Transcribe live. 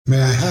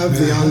May I have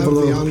the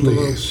envelope,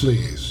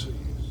 please?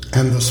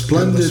 And the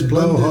splendid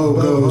BOHO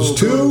goes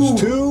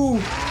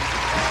to...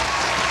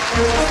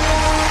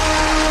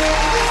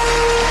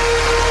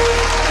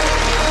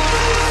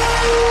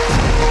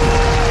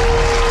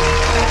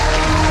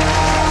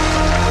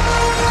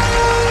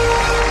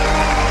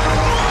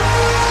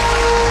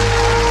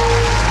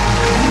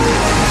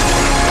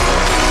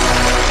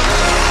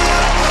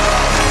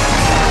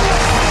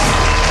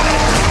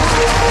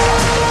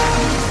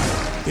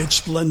 It's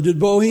Splendid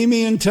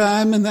Bohemian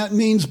time, and that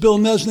means Bill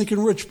Mesnick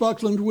and Rich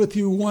Buckland with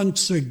you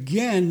once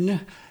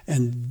again.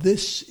 And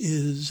this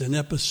is an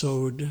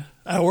episode,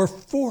 our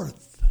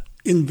fourth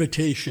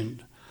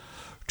invitation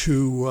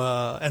to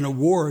an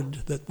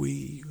award that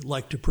we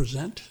like to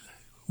present.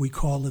 We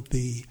call it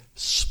the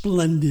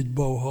Splendid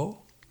BOHO.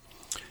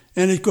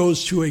 And it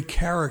goes to a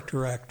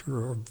character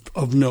actor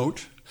of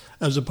note,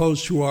 as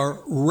opposed to our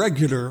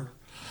regular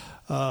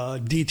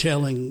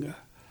detailing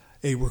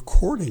a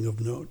recording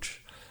of note.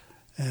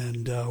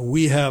 And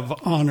we have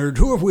honored,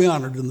 who have we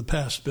honored in the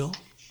past, Bill?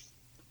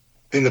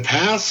 In the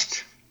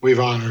past, we've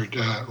honored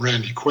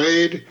Randy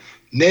Quaid,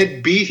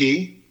 Ned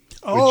Beatty.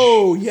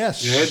 Oh,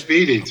 yes. Ned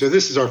Beatty. So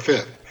this is our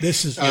fifth.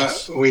 This is,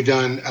 yes. We've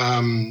done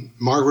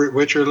Margaret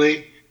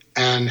Wycherley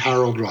and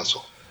Harold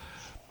Russell.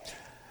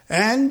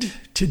 And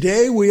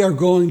today we are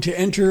going to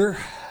enter,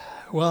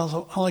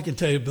 well, all I can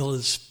tell you, Bill,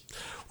 is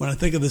when I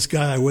think of this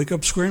guy, I wake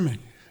up screaming.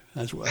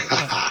 That's what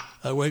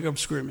I wake up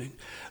screaming.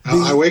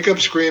 I Wake Up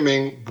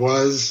Screaming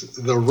was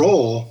the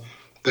role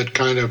that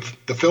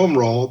the film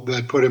role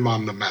that put him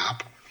on the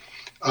map.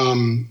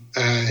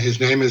 His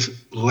name is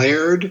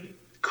LAIRD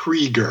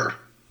CREGAR.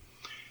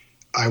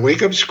 I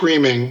Wake Up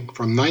Screaming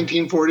from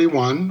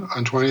 1941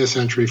 on 20th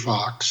Century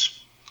Fox.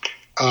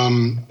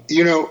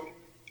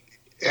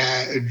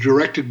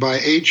 Directed by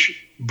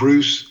H.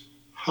 Bruce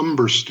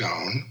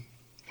Humberstone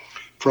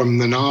from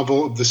the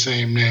novel of the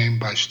same name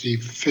by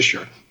Steve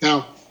Fisher.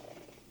 Now,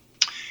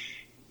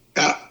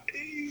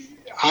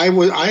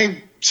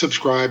 I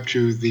subscribe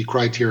to the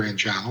Criterion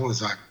Channel,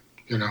 as I,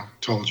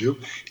 told you,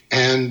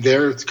 and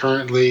they're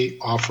currently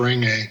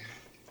offering a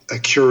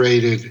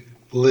curated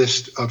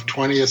list of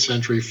 20th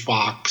Century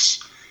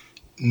Fox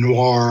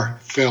noir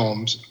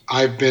films.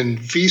 I've been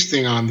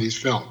feasting on these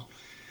films.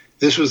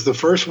 This was the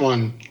first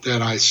one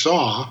that I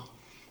saw,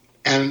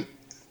 and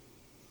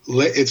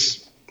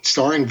it's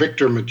starring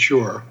Victor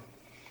Mature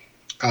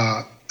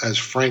as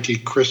Frankie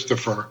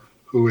Christopher,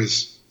 who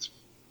is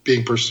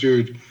being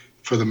pursued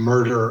for the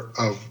murder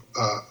of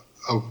a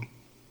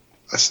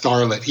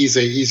starlet.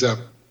 He's a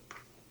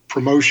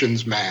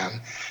promotions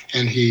man,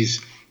 and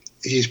he's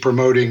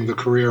promoting the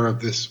career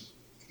of this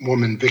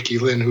woman, Vicky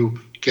Lynn, who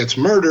gets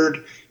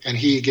murdered, and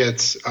he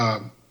gets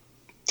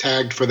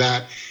tagged for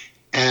that.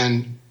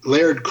 And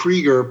Laird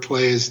Cregar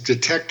plays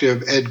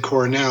Detective Ed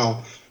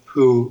Cornell,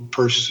 who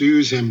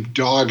pursues him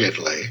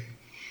doggedly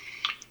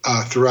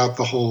throughout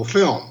the whole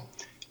film.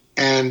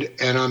 And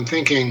I'm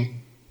thinking,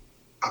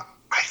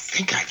 I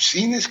think I've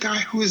seen this guy.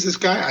 Who is this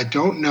guy? I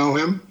don't know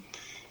him.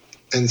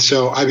 And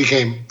so I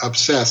became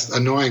obsessed,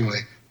 annoyingly,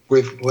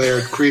 with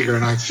Laird Cregar,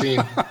 and I've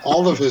seen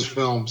all of his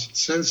films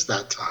since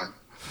that time.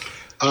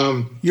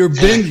 You're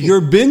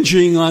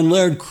binging on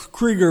Laird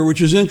Cregar, which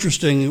is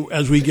interesting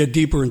as we get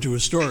deeper into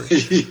his story.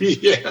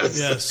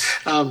 Yes.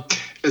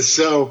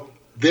 So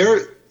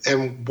there,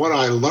 and what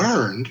I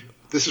learned,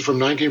 this is from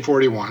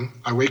 1941,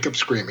 I Wake Up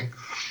Screaming.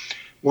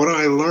 What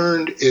I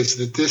learned is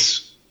that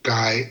this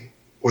guy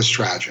was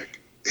tragic.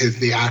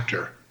 The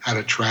actor had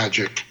a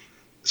tragic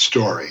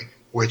story,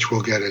 which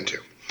we'll get into.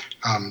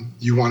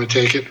 You want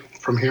to take it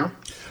from here?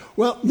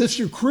 Well,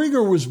 Mr.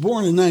 Cregar was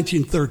born in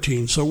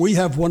 1913, so we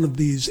have one of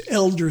these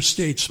elder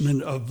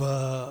statesmen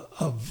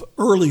of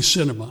early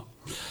cinema.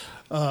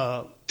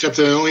 Except that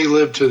he only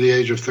lived to the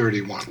age of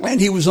 31.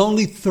 And he was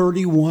only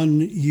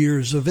 31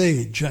 years of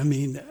age. I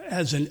mean,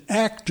 as an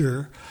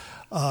actor,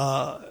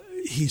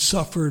 he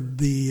suffered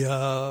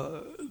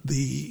the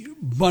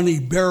Bunny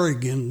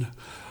Berrigan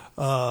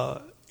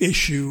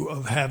issue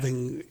of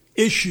having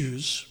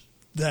issues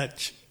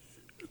that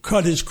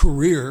cut his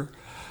career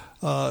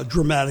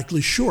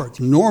dramatically short.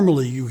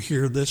 Normally you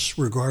hear this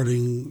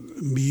regarding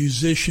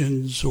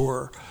musicians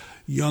or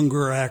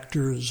younger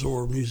actors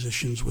or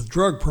musicians with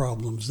drug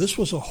problems. This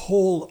was a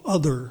whole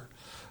other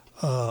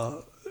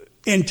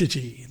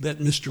entity that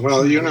Mr.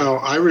 Well,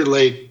 I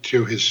relate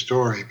to his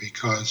story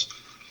because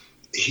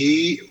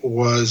he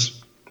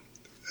was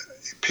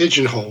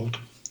pigeonholed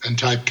and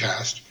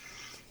typecast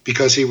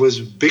because he was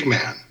a big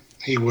man.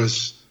 He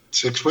was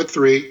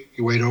 6'3".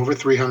 He weighed over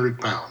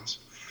 300 pounds.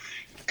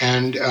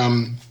 And,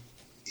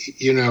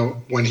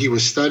 when he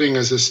was studying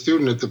as a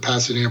student at the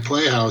Pasadena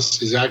Playhouse,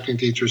 his acting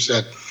teacher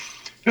said,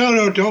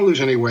 no, don't lose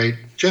any weight.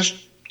 Just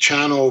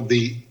channel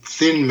the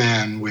thin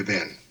man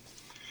within.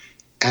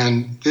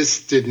 And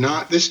this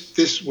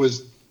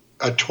was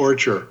a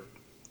torture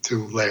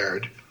to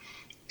Laird.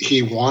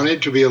 He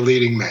wanted to be a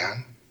leading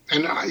man.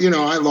 And,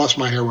 I lost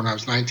my hair when I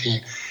was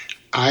 19.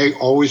 I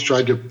always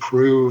tried to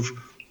prove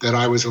that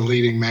I was a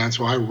leading man.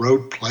 So I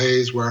wrote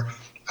plays where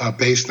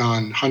based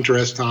on Hunter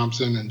S.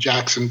 Thompson and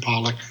Jackson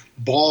Pollock,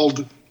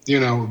 bald,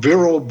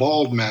 virile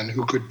bald men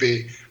who could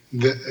be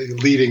the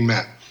leading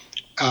men.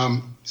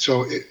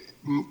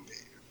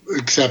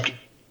 Except,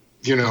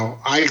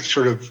 I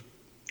sort of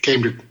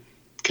came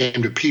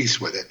to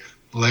peace with it.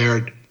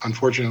 Laird,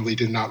 unfortunately,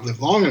 did not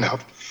live long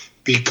enough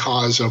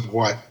because of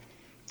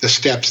the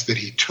steps that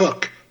he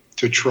took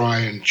to try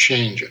and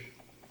change it.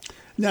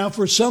 Now,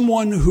 for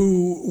someone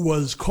who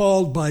was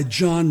called by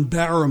John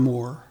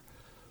Barrymore,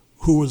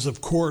 who was,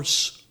 of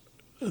course,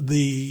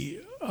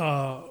 the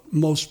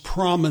most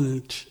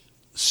prominent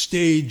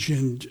stage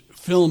and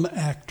film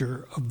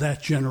actor of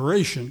that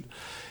generation,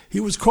 he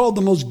was called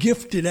the most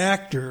gifted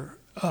actor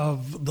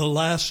of the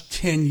last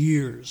 10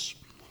 years.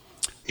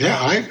 Yeah,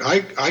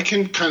 I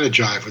can kind of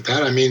jive with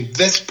that. I mean,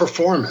 this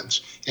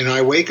performance, and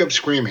I Wake Up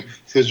Screaming,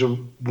 because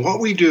what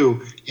we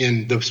do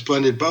in the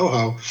Splendid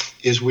Boho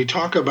is we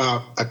talk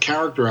about a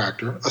character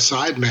actor, a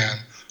side man,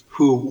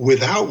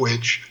 without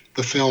which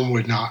the film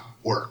would not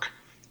work.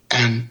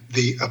 And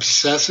the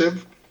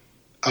obsessive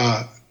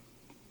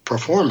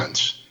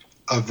performance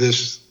of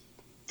this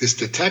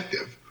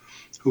detective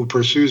who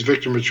pursues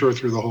Victor Mature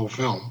through the whole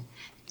film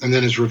and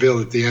then is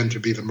revealed at the end to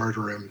be the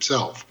murderer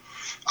himself.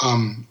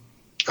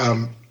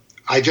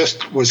 I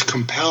just was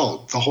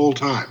compelled the whole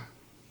time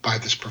by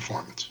this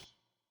performance.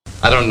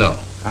 I don't know.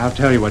 I'll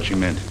tell you what she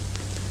meant.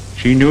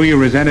 She knew you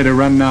resented her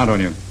running out on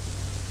you.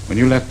 When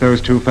you left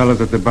those two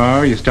fellas at the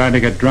bar, you started to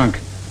get drunk.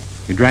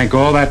 You drank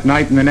all that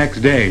night and the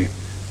next day.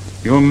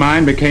 Your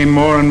mind became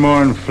more and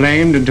more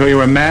inflamed until you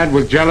were mad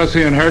with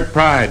jealousy and hurt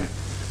pride.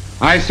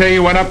 I say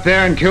you went up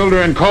there and killed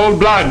her in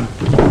cold blood.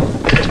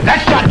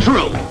 That's not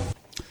true.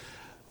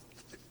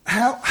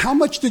 How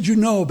much did you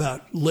know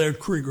about Laird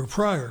Cregar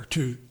prior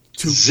to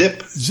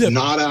Zip,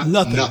 nada,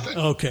 nothing.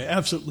 Okay,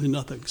 absolutely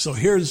nothing. So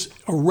here's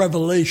a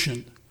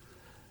revelation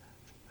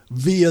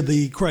via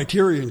the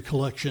Criterion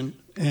Collection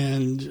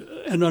and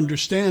an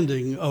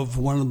understanding of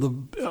one of the,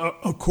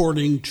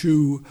 according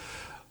to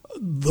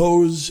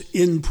those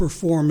in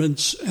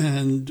performance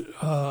and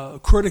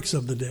critics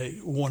of the day,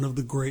 one of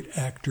the great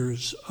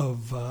actors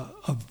of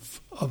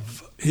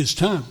his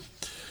time.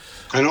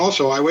 And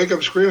also, I Wake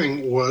Up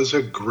Screaming was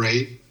a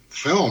great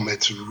film.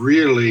 It's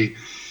really,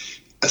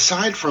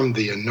 aside from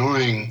the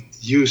annoying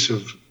use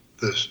of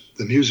the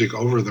music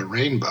Over the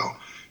Rainbow,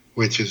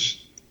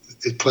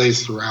 it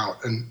plays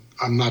throughout, and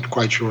I'm not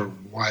quite sure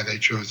why they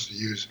chose to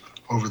use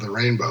Over the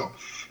Rainbow,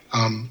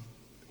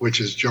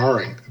 which is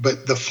jarring.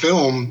 But the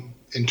film,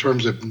 in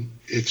terms of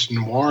its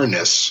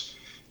noirness,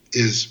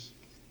 the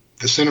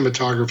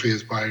cinematography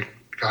is by a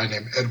guy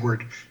named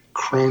Edward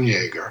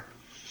Kronjaeger,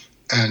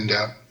 and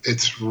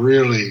it's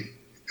really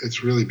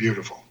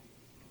beautiful.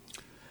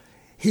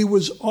 He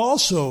was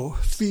also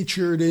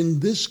featured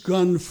in This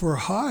Gun for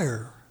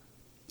Hire,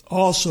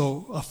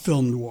 also a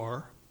film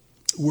noir,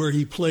 where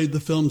he played the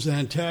film's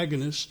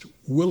antagonist,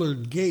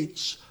 Willard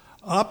Gates,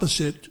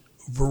 opposite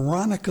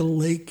Veronica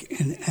Lake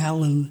and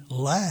Alan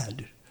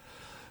Ladd.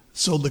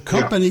 So the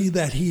company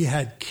that he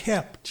had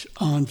kept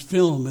on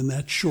film in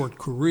that short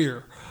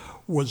career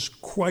was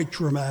quite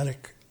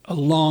dramatic,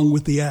 along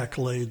with the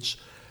accolades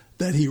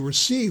that he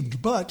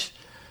received. But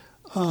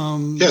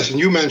yes, and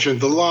you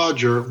mentioned The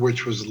Lodger,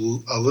 which was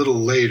a little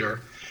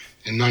later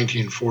in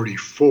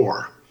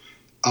 1944.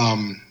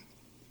 And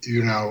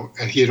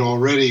he had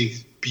already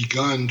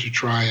begun to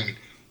try and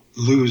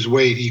lose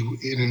weight.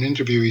 In an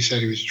interview, he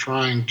said he was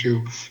trying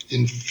to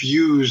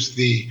infuse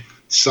the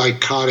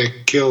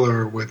psychotic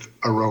killer with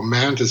a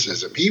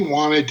romanticism. He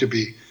wanted to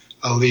be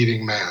a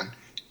leading man,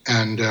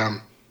 and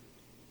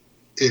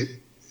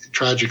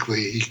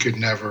tragically, he could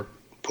never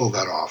pull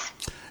that off.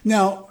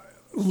 Now,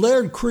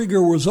 Laird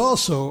Cregar was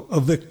also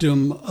a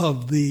victim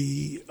of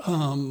the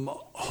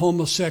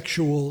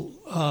homosexual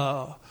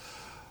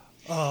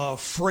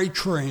freight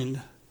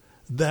train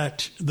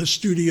that the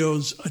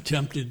studios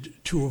attempted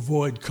to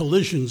avoid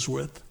collisions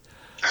with.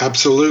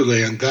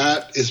 Absolutely, and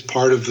that is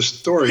part of the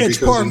story,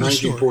 because in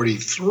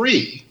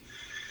 1943,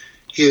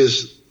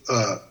 his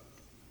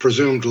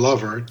presumed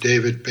lover,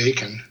 David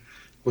Bacon,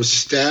 was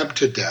stabbed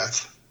to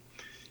death.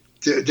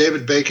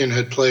 David Bacon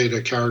had played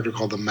a character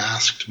called the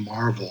Masked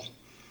Marvel,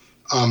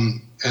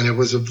 and it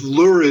was a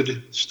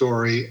lurid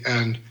story,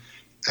 and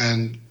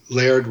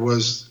Laird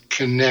was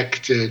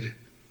connected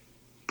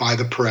by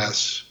the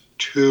press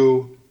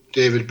to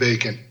David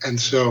Bacon. And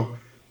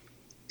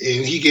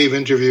he gave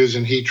interviews,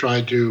 and he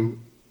tried to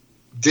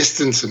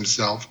distance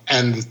himself,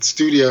 and the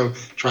studio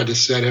tried to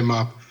set him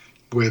up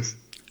with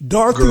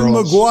Dorothy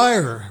girls.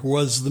 McGuire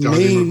was the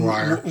main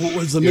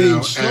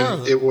star.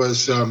 And it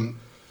was,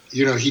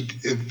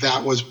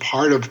 that was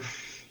part of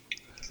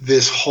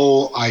this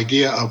whole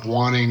idea of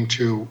wanting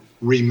to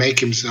remake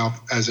himself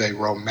as a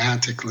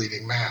romantic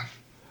leading man,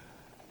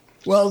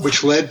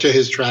 which led to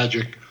his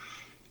tragic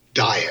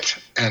diet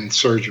and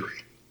surgery.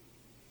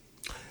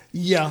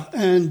 Yeah,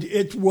 and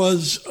it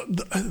was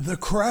the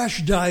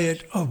crash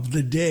diet of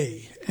the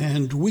day,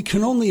 and we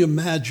can only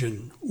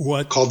imagine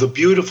what... Called the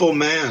beautiful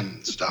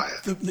man's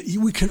diet.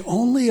 We can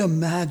only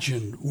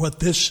imagine what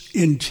this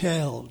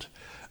entailed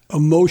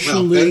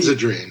emotionally,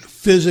 Benzedrine.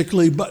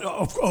 physically, but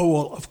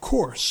of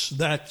course,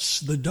 that's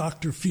the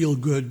Dr.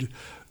 Feelgood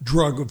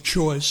drug of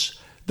choice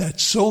that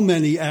so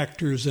many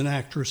actors and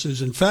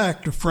actresses, in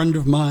fact, a friend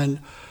of mine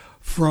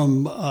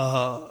from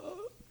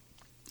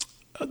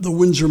the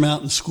Windsor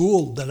Mountain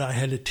School that I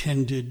had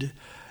attended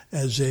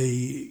as a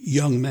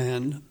young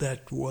man,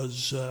 that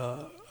was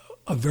a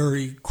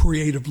very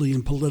creatively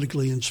and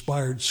politically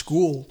inspired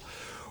school,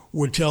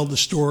 would tell the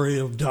story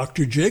of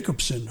Dr.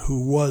 Jacobson,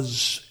 who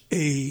was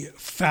a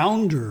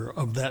founder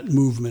of that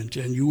movement.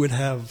 And you would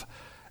have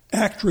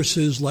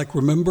actresses like,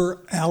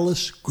 remember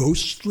Alice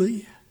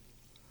Ghostly?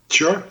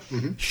 Sure.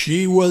 Mm-hmm.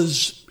 She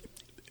was,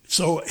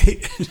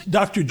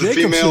 Dr.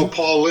 Jacobson. The female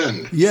Paul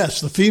Lynde.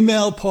 Yes, the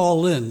female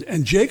Paul Lynde.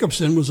 And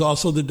Jacobson was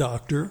also the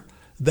doctor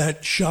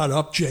that shot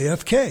up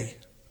JFK.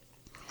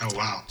 Oh,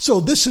 wow. So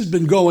this has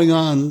been going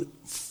on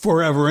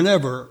forever and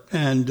ever,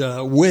 and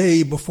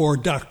way before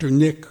Dr.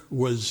 Nick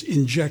was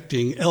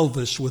injecting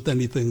Elvis with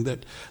anything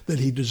that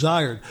he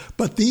desired.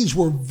 But these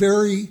were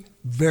very,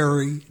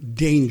 very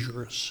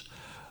dangerous.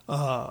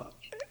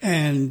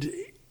 And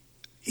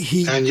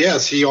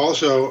yes, he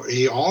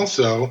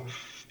also,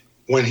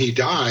 when he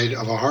died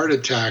of a heart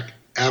attack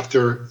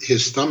after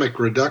his stomach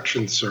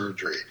reduction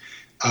surgery,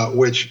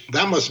 which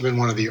that must have been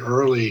one of the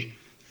early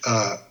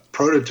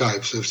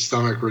prototypes of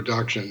stomach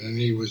reduction, and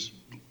he was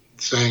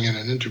saying in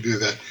an interview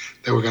that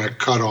they were going to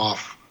cut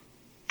off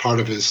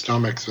part of his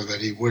stomach so that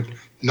he would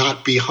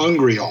not be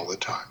hungry all the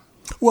time.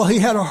 Well, he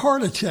had a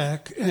heart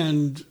attack,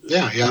 and he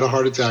had a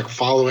heart attack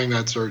following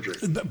that surgery.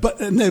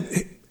 But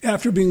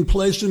after being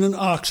placed in an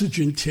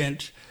oxygen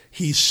tent,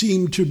 he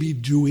seemed to be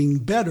doing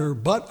better.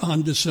 But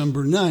on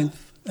December 9th,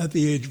 at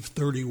the age of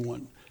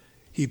 31,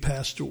 he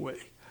passed away.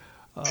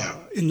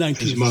 In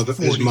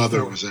 1944. His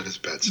mother was at his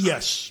bedside.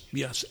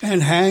 Yes.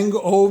 And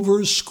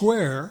Hangover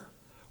Square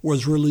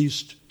was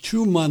released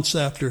 2 months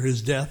after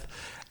his death.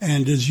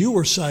 And as you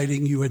were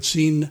citing, you had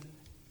seen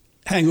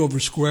Hangover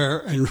Square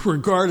and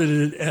regarded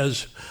it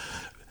as,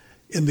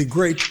 in the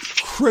great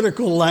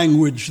critical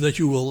language that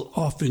you will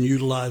often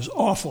utilize,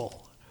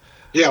 awful.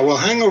 Yeah, well,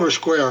 Hangover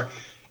Square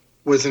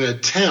was an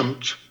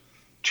attempt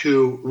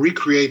to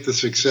recreate the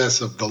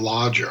success of The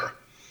Lodger.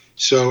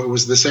 So it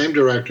was the same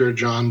director,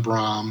 John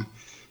Bram,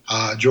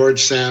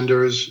 George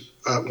Sanders,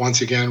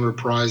 once again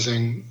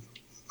reprising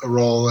a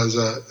role as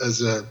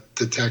a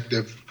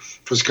detective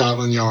for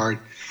Scotland Yard,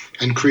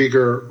 and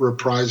CREGAR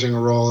reprising a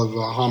role of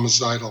a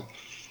homicidal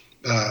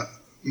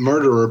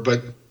murderer.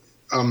 But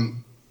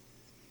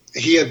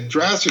he had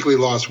drastically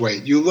lost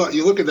weight. You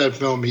look at that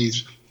film, he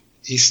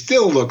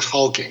still looks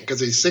hulking because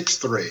he's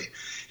 6'3",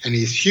 and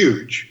he's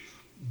huge,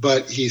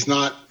 but he's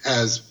not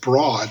as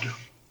broad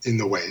in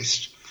the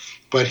waist.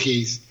 But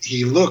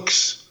he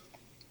looks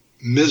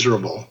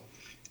miserable,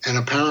 and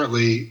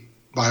apparently,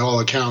 by all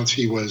accounts,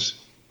 he was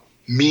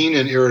mean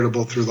and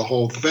irritable through the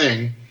whole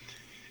thing.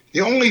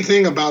 The only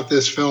thing about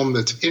this film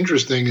that's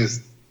interesting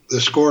is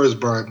the score is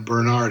by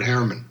Bernard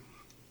Herrmann,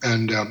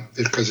 and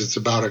because it's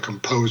about a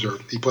composer.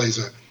 He plays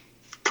a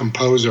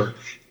composer,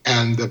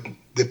 and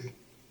the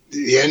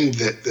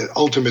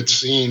ultimate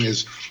scene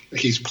is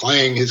he's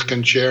playing his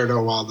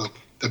concerto while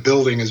the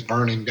building is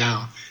burning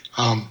down,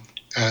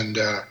 and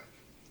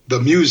the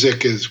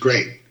music is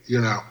great,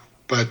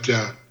 but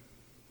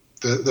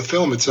the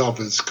film itself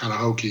is kind of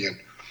hokey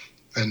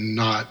and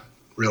not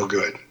real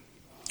good.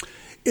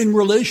 In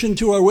relation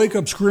to I Wake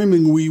Up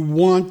Screaming, we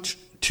want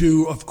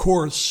to, of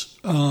course,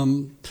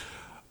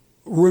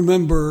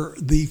 remember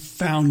the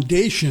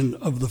foundation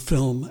of the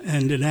film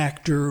and an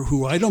actor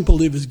who I don't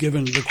believe is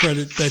given the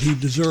credit that he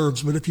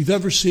deserves. But if you've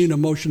ever seen a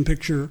motion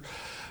picture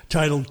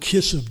titled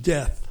Kiss of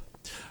Death,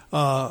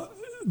 the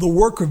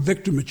work of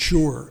Victor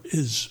Mature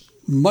is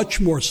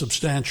much more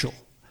substantial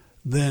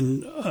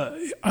than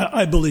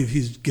I believe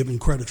he's given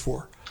credit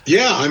for.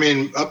 Yeah, I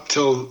mean, up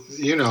till,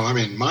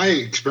 my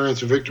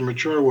experience with Victor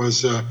Mature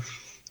was did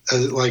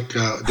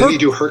he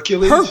do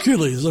Hercules?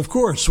 Hercules, of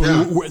course.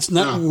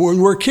 When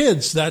we're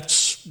kids,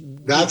 that's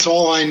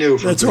all I knew.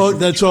 That's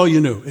all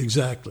you knew.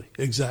 Exactly.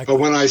 But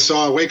when I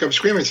saw Wake Up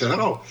Screaming, I said,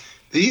 "Oh,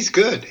 he's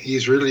good.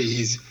 He's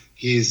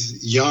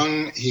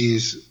young.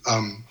 He's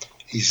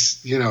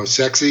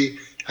sexy,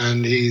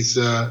 and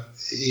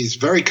he's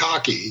very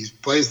cocky. He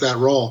plays that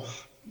role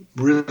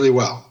really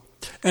well."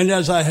 And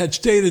as I had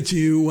stated to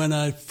you when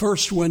I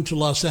first went to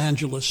Los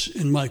Angeles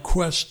in my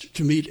quest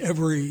to meet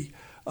every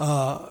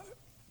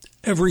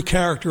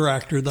character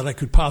actor that I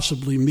could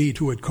possibly meet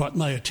who had caught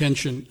my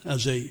attention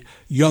as a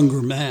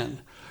younger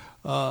man,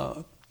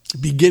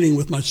 beginning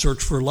with my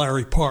search for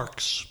Larry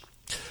Parks,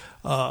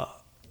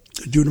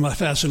 due to my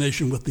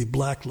fascination with the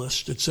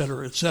Blacklist, et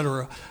cetera, et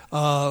cetera.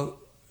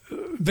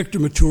 Victor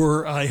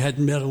Mature I had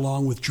met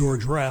along with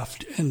George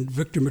Raft, and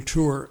Victor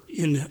Mature,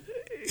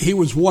 he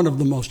was one of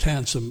the most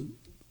handsome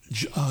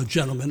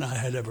gentlemen I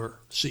had ever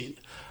seen.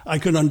 I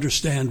could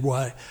understand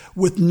why,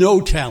 with no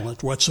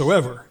talent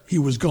whatsoever, he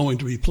was going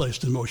to be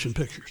placed in motion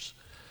pictures.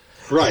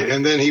 Right,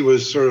 and then he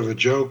was sort of a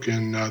joke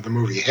in the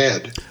movie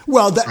Head.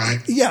 Well,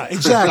 right? Yeah,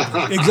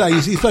 exactly,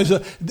 exactly.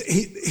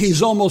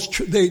 He's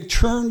almost. They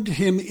turned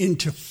him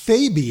into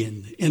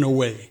Fabian in a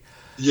way.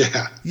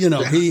 Yeah,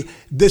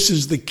 This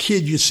is the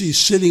kid you see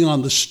sitting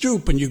on the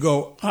stoop, and you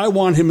go, I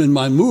want him in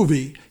my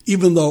movie,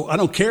 even though I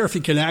don't care if he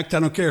can act, I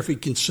don't care if he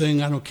can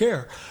sing, I don't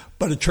care.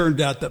 But it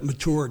turned out that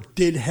Mature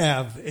did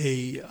have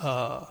a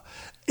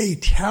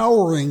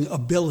towering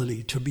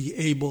ability to be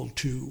able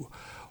to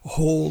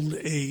hold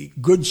a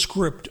good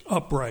script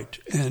upright,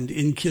 and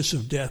in Kiss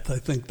of Death, I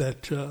think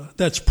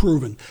that's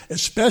proven.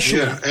 Especially,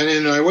 yeah. And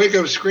in I Wake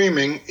Up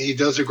Screaming, he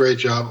does a great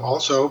job.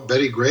 Also,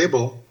 Betty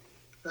Grable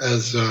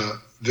as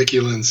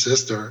Vicky Lynn's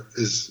sister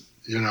is,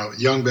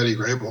 young Betty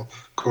Grable,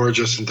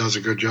 gorgeous and does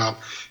a good job.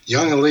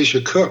 Young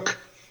Alicia Cook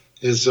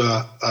is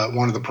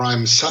one of the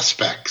prime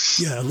suspects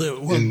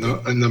in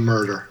the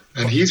murder,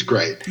 and he's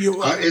great.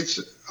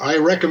 I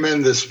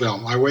recommend this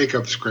film, I Wake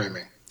Up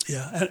Screaming.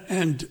 Yeah,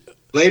 and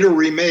later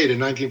remade in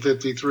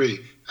 1953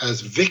 as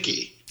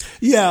Vicky.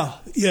 Yeah,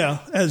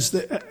 as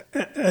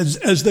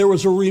there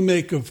was a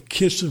remake of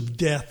Kiss of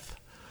Death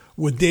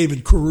with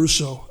David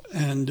Caruso,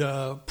 and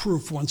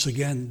proof once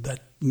again that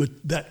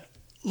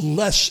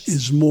less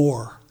is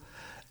more.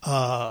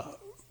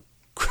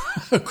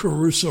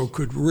 Caruso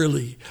could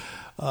really,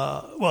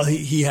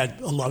 he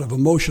had a lot of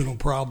emotional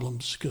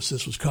problems because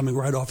this was coming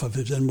right off of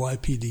his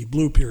NYPD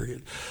Blue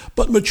period.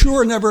 But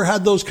Mature never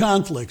had those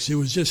conflicts. He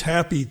was just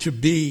happy to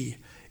be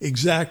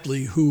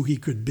exactly who he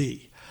could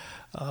be,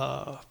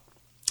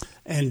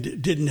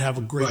 and didn't have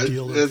a great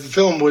deal of... The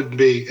film wouldn't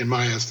be, in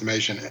my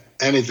estimation,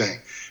 anything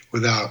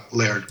without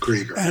Laird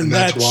Cregar, and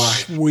that's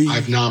why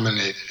I've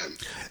nominated him.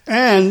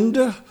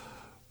 And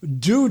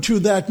due to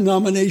that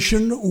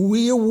nomination,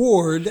 we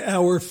award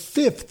our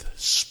 5th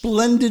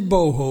Splendid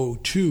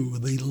BOHO to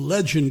the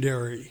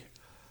legendary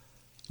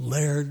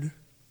Laird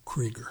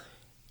Cregar.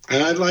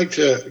 And I'd like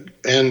to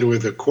end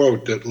with a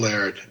quote that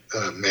Laird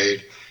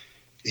made.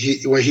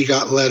 When he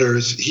got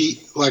letters,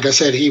 like I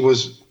said, he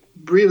was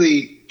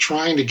really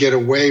trying to get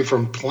away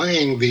from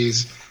playing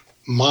these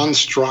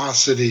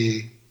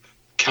monstrosity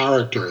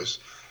characters.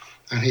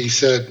 And he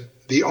said,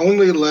 "The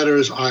only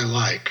letters I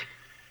like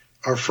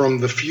are from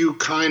the few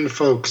kind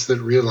folks that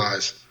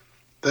realize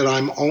that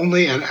I'm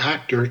only an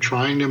actor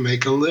trying to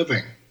make a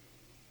living."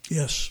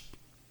 Yes,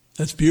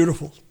 that's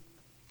beautiful.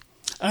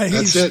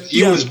 That's it.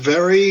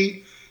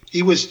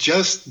 He was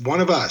just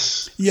one of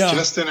us,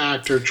 just an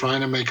actor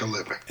trying to make a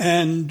living.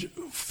 And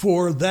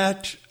for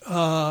that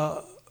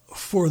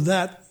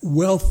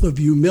wealth of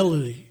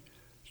humility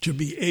to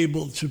be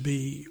able to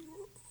be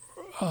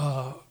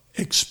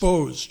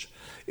exposed,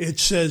 it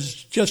says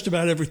just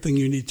about everything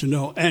you need to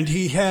know. And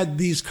he had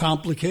these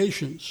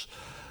complications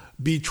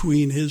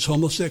between his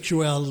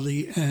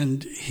homosexuality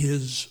and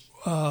his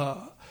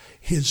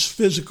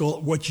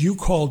physical, what you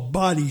called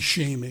body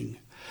shaming.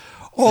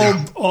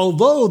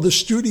 Although the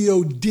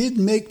studio did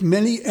make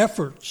many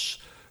efforts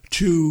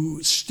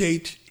to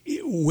state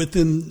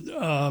within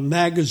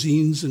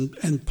magazines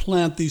and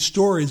plant these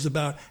stories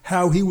about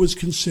how he was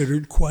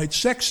considered quite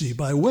sexy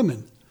by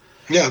women.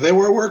 Yeah, they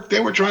were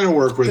trying to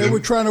work with him. They were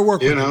trying to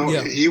work with him.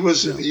 Yeah. He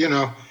was,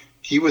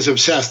 he was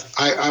obsessed.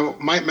 I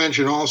might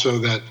mention also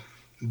that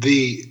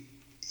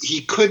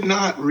he could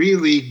not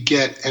really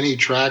get any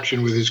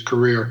traction with his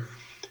career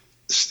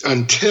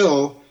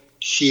until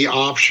he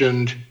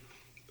optioned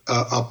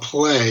a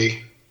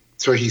play.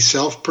 So he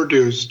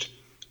self-produced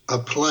a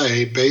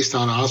play based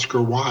on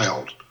Oscar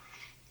Wilde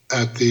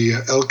at the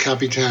El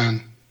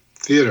Capitan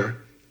Theater,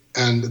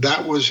 and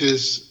that was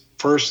his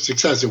first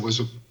success. It was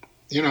a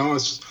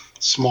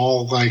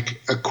small, like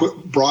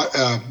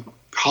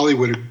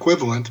Hollywood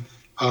equivalent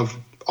of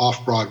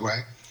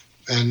off-Broadway,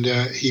 and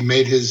he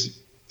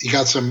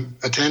got some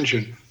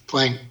attention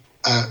playing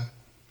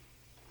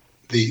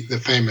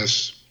the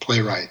famous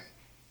playwright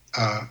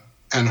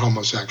and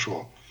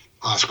homosexual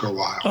Oscar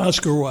Wilde.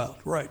 Oscar Wilde,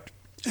 right.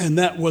 And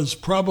that was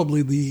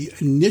probably the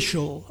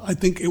initial, I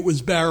think it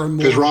was Barrymore.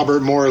 Because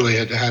Robert Morley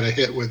had a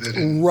hit with it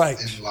in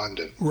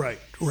London. Right.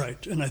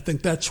 And I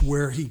think that's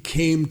where he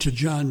came to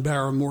John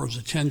Barrymore's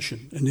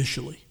attention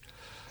initially.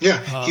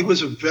 Yeah, he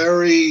was a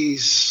very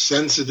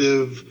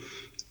sensitive,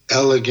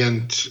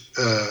 elegant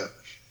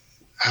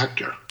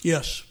actor.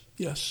 Yes.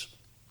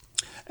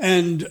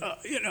 And,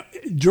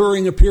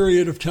 during a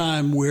period of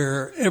time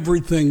where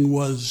everything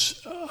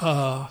was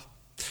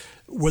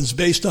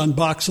based on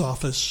box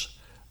office,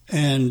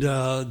 and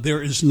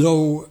there's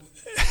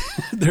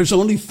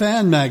only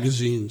fan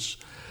magazines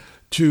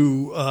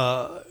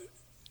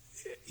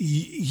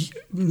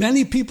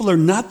many people are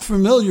not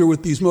familiar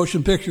with these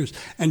motion pictures.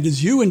 And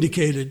as you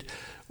indicated,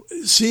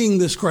 seeing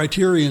this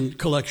Criterion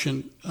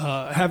collection,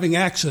 having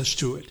access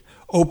to it,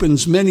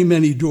 opens many,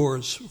 many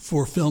doors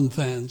for film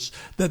fans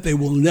that they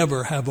will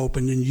never have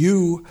opened. And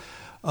you,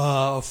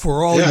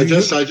 for all... I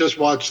just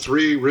watched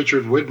 3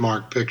 Richard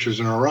Widmark pictures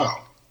in a row.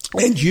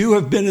 And you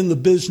have been in the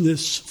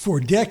business for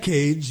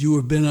decades. You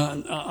have been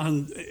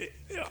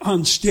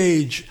on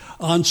stage,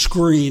 on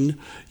screen,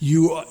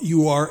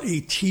 you are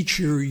a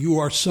teacher, you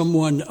are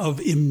someone of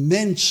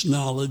immense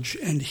knowledge,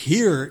 and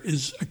here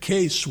is a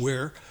case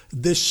where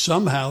this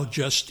somehow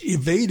just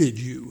evaded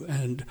you.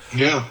 And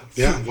yeah.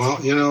 Well,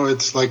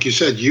 it's like you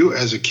said, you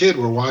as a kid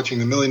were watching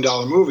the $1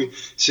 Million Movie,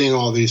 seeing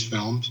all these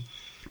films.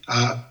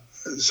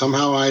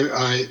 Somehow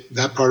I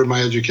that part of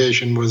my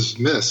education was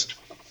missed.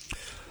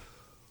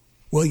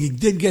 Well, you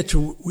did get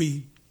to,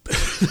 when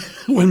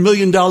 $1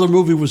 Million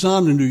Movie was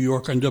on in New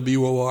York on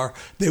WOR,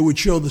 they would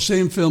show the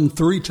same film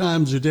 3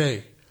 times a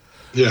day.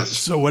 Yes.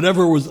 So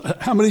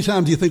how many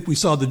times do you think we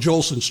saw the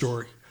Jolson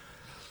Story?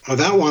 Oh,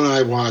 that one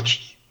I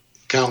watched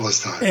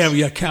countless times.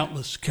 Yeah,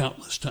 countless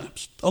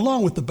times,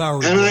 along with the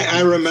Bowery. And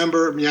I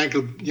remember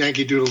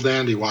Yankee Doodle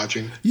Dandy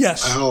watching.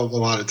 Yes, a hell of a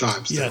lot of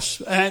times. Too.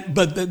 Yes,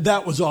 but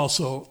that was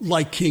also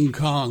like King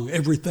Kong.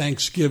 Every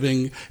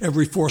Thanksgiving,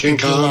 every 4th King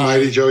of July,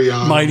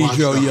 Kong, Mighty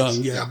Joe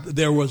Young. Yeah,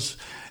 there was,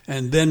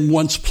 and then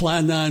once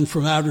Plan 9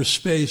 from Outer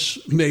Space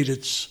made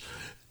its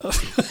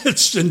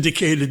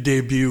syndicated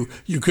debut,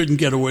 you couldn't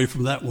get away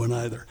from that one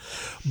either.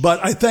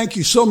 But I thank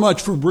you so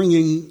much for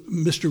bringing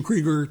Mr.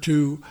 Krieger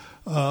to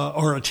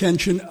our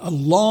attention,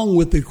 along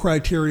with the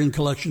Criterion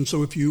Collection.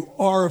 So if you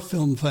are a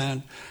film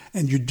fan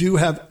and you do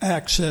have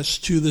access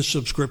to the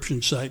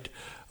subscription site,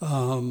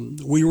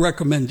 we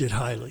recommend it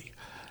highly.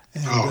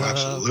 And,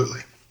 absolutely.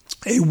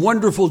 A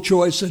wonderful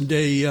choice, and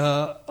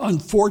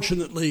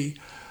unfortunately,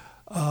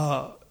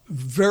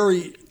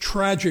 very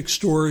tragic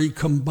story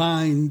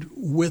combined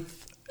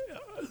with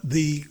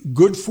the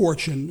good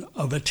fortune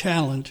of a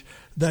talent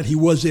that he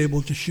was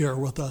able to share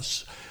with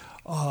us,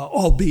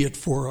 albeit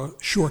for a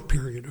short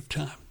period of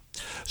time.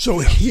 So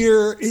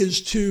here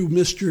is to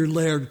Mr.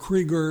 Laird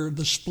Krieger.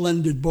 The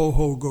splendid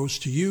boho goes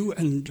to you,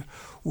 and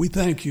we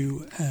thank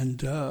you.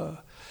 And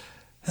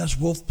as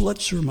Wolf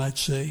Blitzer might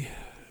say,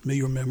 may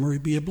your memory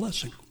be a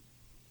blessing.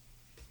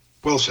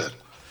 Well said.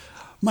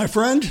 My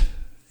friend,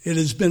 it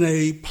has been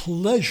a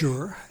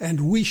pleasure,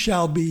 and we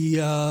shall be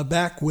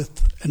back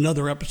with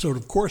another episode,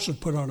 of course, of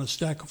Put on a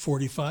Stack of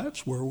 45s,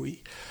 where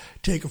we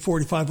take a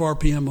 45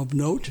 RPM of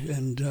note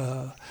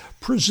and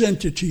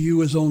present it to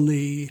you as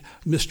only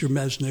Mr.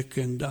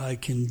 Mesnick and I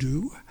can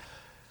do.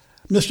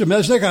 Mr.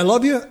 Mesnick, I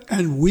love you,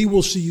 and we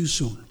will see you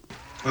soon.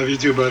 Love you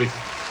too, buddy.